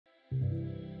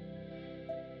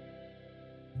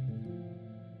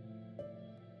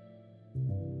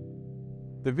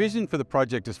The vision for the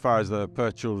project, as far as the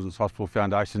Perth Children's Hospital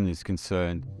Foundation is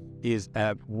concerned, is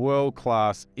a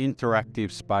world-class interactive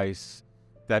space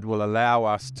that will allow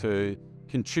us to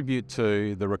contribute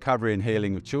to the recovery and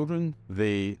healing of children,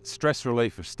 the stress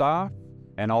relief of staff,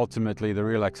 and ultimately the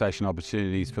relaxation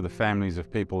opportunities for the families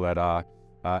of people that are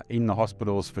in the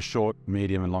hospitals for short,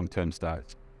 medium and long-term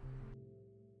stays.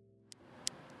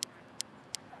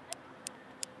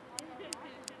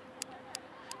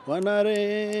 I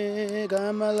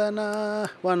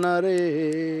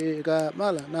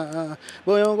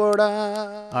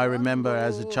remember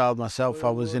as a child myself,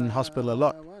 I was in hospital a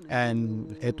lot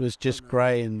and it was just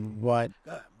grey and white.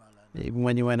 Even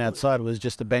when you went outside, it was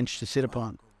just a bench to sit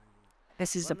upon.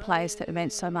 This is a place that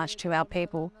meant so much to our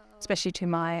people, especially to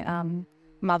my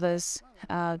mothers,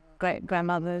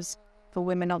 great-grandmothers, for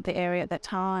women of the area at that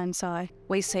time. So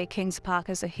we see Kings Park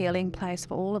as a healing place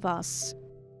for all of us.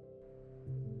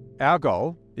 Our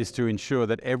goal is to ensure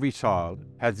that every child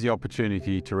has the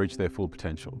opportunity to reach their full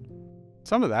potential.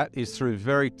 Some of that is through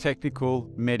very technical,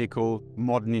 medical,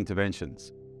 modern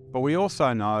interventions. But we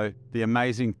also know the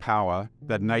amazing power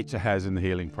that nature has in the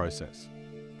healing process.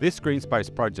 This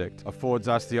Greenspace project affords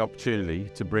us the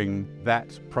opportunity to bring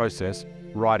that process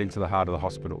right into the heart of the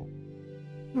hospital.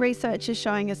 Research is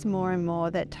showing us more and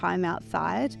more that time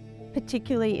outside,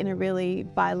 particularly in a really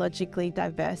biologically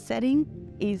diverse setting,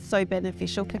 is so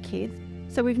beneficial for kids.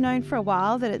 So we've known for a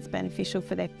while that it's beneficial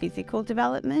for their physical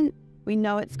development. We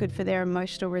know it's good for their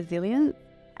emotional resilience.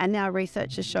 And now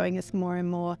research is showing us more and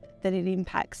more that it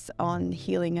impacts on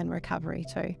healing and recovery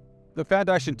too. The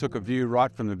foundation took a view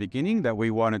right from the beginning that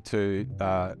we wanted to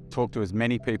talk to as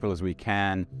many people as we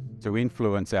can to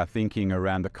influence our thinking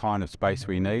around the kind of space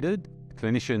we needed.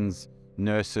 Clinicians,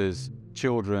 nurses,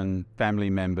 children,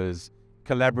 family members,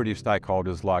 collaborative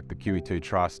stakeholders like the QEII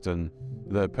Trust and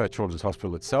the Perth Children's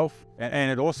Hospital itself.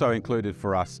 And it also included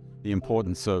for us the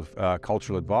importance of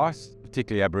cultural advice,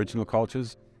 particularly Aboriginal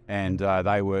cultures, and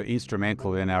they were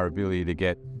instrumental in our ability to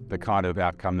get the kind of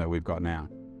outcome that we've got now.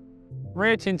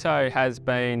 Rio Tinto has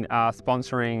been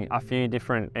sponsoring a few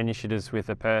different initiatives with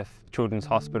the Perth Children's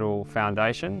Hospital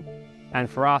Foundation, and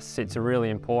for us it's a really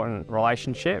important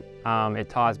relationship. It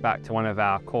ties back to one of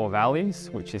our core values,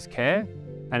 which is care,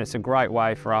 and it's a great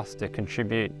way for us to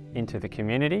contribute into the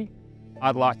community.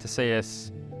 I'd like to see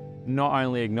us not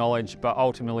only acknowledge but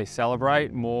ultimately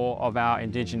celebrate more of our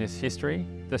Indigenous history.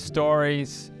 The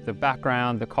stories, the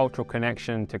background, the cultural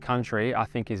connection to country I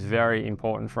think is very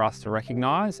important for us to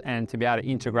recognise, and to be able to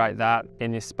integrate that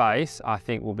in this space I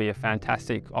think will be a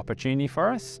fantastic opportunity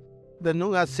for us. The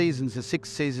Noongar seasons, the 6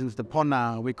 seasons, the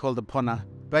pona, we call the pona,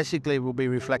 basically will be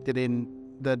reflected in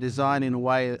the design in a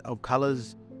way of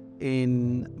colours,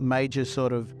 in major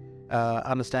sort of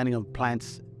understanding of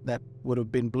plants that would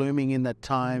have been blooming in that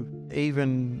time,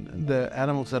 even the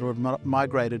animals that were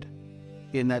migrated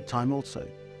in that time also.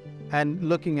 And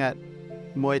looking at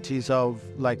moieties of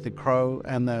like the crow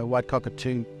and the white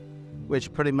cockatoo,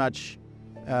 which pretty much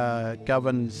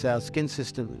governs our skin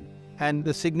system. And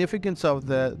the significance of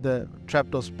the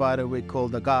trapdoor spider we call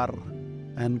the gar,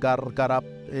 and garap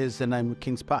is the name of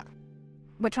Kings Park.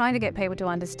 We're trying to get people to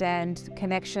understand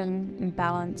connection,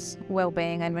 balance,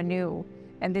 well-being and renewal,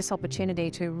 and this opportunity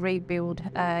to rebuild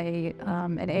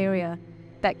an area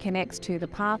that connects to the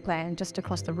parkland just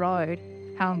across the road,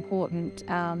 how important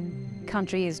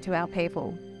country is to our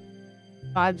people.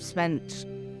 I've spent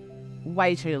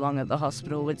way too long at the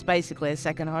hospital. It's basically a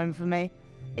second home for me.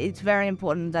 It's very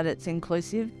important that it's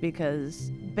inclusive,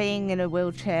 because being in a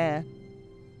wheelchair,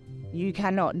 you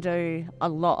cannot do a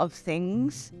lot of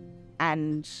things,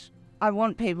 and I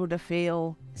want people to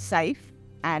feel safe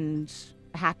and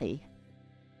happy.